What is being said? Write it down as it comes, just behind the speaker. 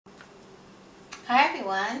Hi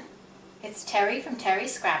everyone, it's Terry from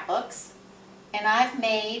Terry's Scrapbooks, and I've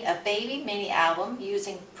made a baby mini album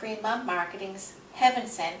using Prima Marketing's Heaven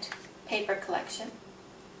Sent paper collection.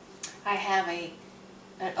 I have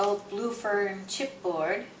an old blue fern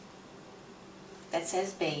chipboard that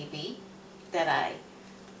says baby that I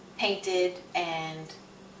painted and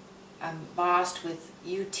embossed with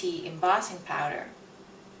UT embossing powder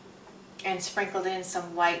and sprinkled in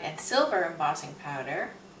some white and silver embossing powder.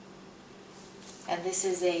 And this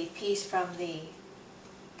is a piece from the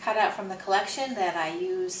cutout from the collection that I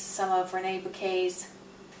used some of Renee Bouquet's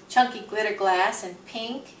chunky glitter glass in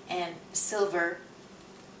pink and silver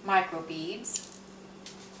micro beads.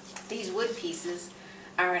 These wood pieces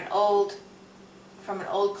are from an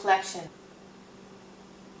old collection.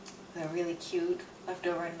 They're really cute, left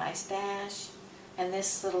over in my stash. And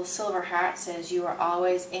this little silver heart says, "You are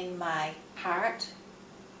always in my heart."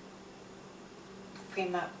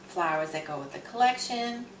 Prima flowers that go with the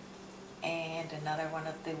collection, and another one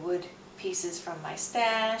of the wood pieces from my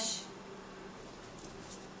stash.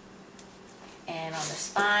 And on the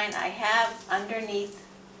spine I have underneath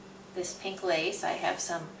this pink lace, I have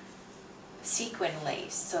some sequin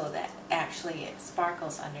lace so that actually it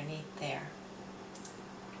sparkles underneath there.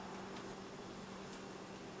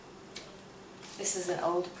 This is an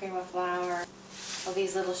old Prima flower. Well,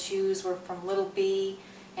 these little shoes were from Little Bee,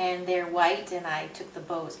 and they're white, and I took the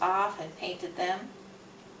bows off and painted them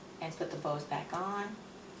and put the bows back on.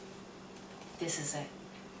 This is a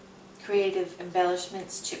Creative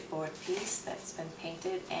Embellishments chipboard piece that's been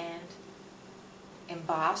painted and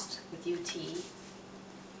embossed with UT.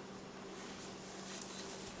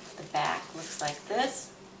 The back looks like this.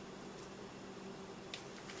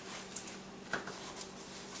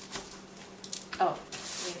 Oh,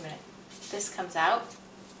 wait a minute. This comes out.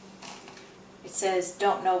 It says,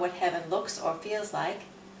 "Don't know what heaven looks or feels like,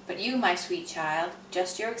 but you, my sweet child,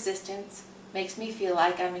 just your existence, makes me feel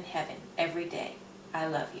like I'm in heaven every day. I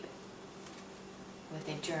love you." With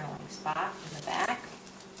a journaling spot in the back.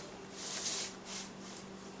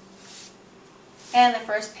 And the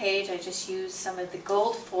first page, I just used some of the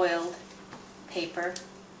gold foiled paper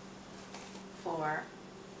for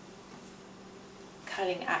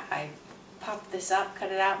cutting. I popped this up,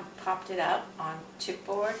 cut it out, and popped it up on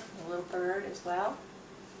chipboard, a little bird as well.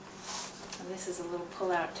 And this is a little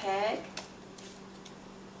pull-out tag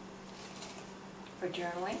for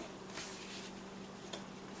journaling.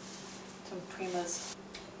 Some Prima's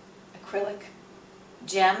acrylic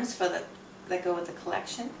gems that go with the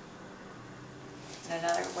collection. And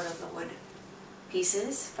another one of the wood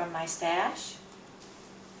pieces from my stash.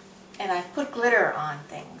 And I've put glitter on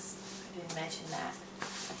things. I didn't mention that.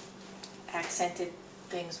 Accented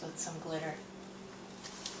things with some glitter.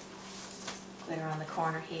 Glitter on the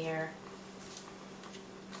corner here.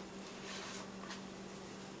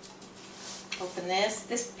 Open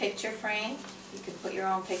this picture frame. You can put your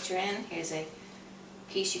own picture in. Here's a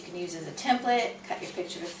piece you can use as a template. Cut your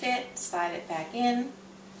picture to fit, slide it back in.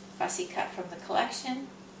 Fussy cut from the collection.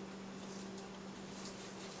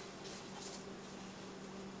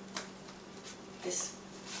 This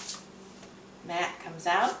mat comes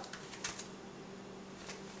out.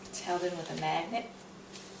 It's held in with a magnet.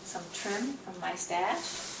 Some trim from my stash.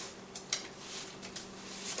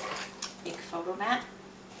 Big photo mat.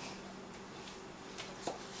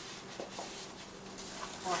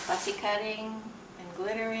 More fussy cutting and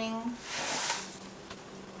glittering.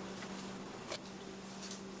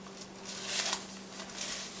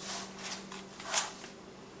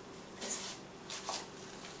 This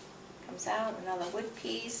comes out, another wood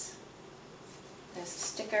piece. There's a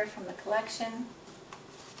sticker from the collection.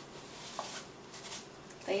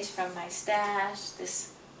 Lace from my stash.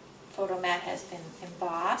 This photo mat has been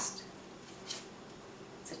embossed.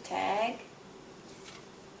 It's a tag.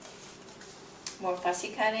 More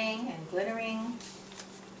fussy cutting and glittering.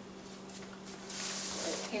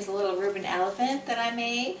 Here's a little ribbon elephant that I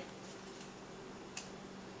made.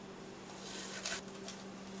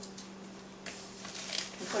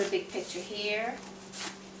 You can put a big picture here,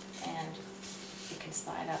 and you can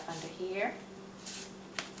slide up under here.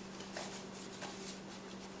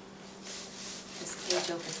 This page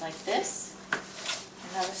opens like this.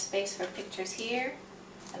 Another space for pictures here,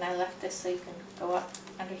 and I left this so you can go up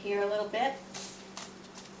under here a little bit.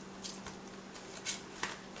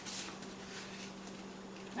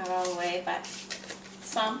 Not all the way, but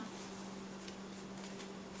some.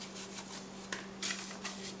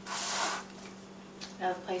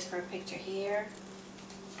 Another place for a picture here.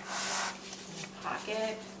 In the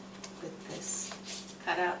pocket with this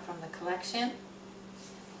cutout from the collection.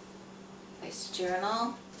 Place to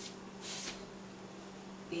journal.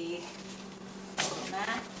 Big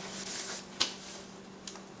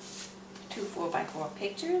 4x4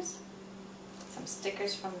 pictures, some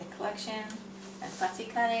stickers from the collection, and fussy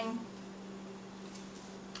cutting,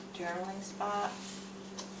 journaling spot,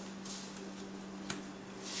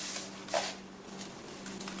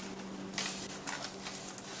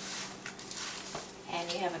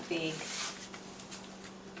 and you have a big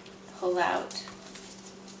pull-out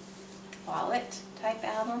wallet type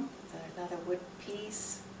album with another wood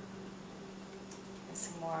piece and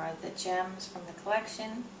some more of the gems from the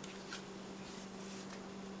collection.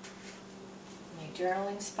 My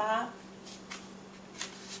journaling spot.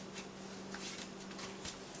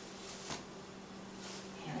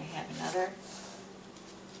 And I have another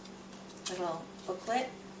little booklet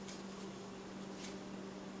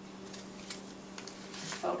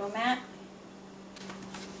and photo mat.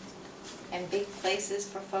 And big places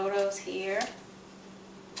for photos here.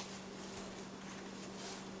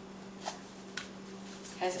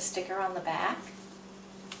 Has a sticker on the back.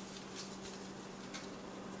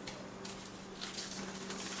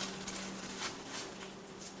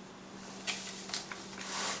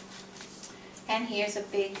 And here's a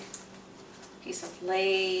big piece of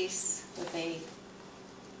lace with a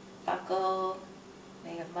buckle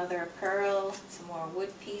made of mother of pearl, some more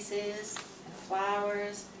wood pieces and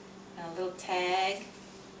flowers, and a little tag.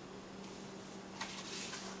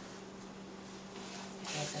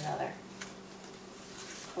 Here's another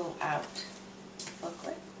pull out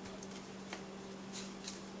booklet.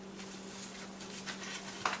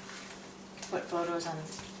 Put photos on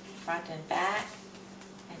front and back,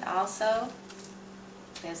 and also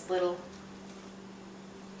there's little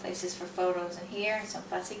places for photos in here and some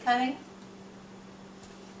fussy cutting.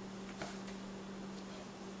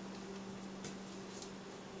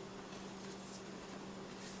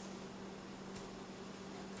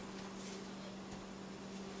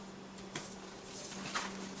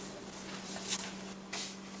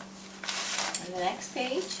 On the next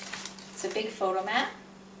page, it's a big photo mat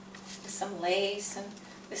with some lace, and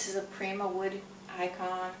this is a Prima wood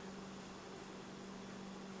icon.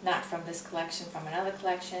 Not from this collection, from another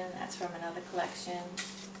collection. That's from another collection.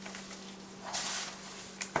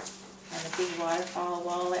 And a big waterfall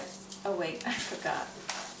wallet. Oh wait, I forgot.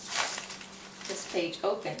 This page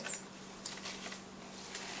opens.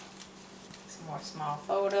 Some more small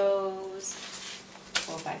photos,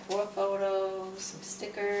 4x4 photos, some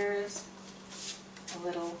stickers, a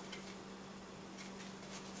little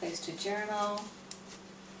place to journal.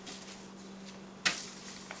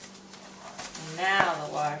 And now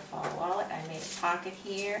the waterfall wallet. I made a pocket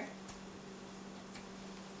here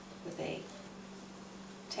with a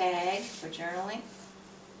tag for journaling,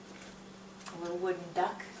 a little wooden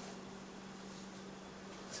duck,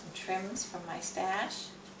 some trims from my stash.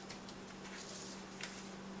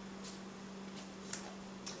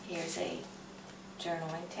 Here's a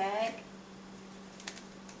journaling tag.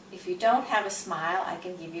 If you don't have a smile, I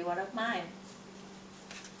can give you one of mine.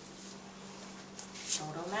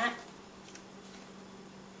 Photo mat.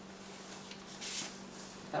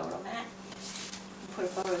 Photo mat. Put a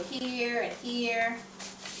photo here and here.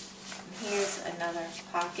 And here's another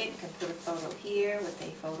pocket. You can put a photo here with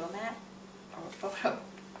a photo mat or a photo,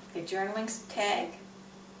 a journaling tag.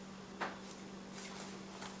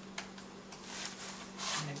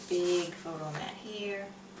 And a big photo mat here.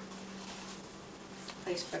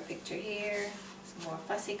 Place for a picture here. Some more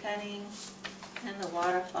fussy cutting. And the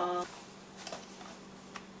waterfall.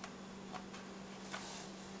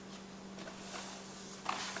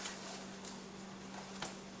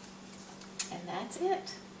 And that's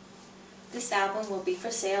it. This album will be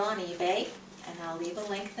for sale on eBay, and I'll leave a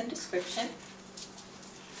link in the description.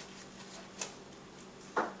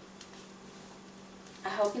 I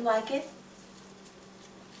hope you like it,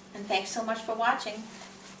 and thanks so much for watching.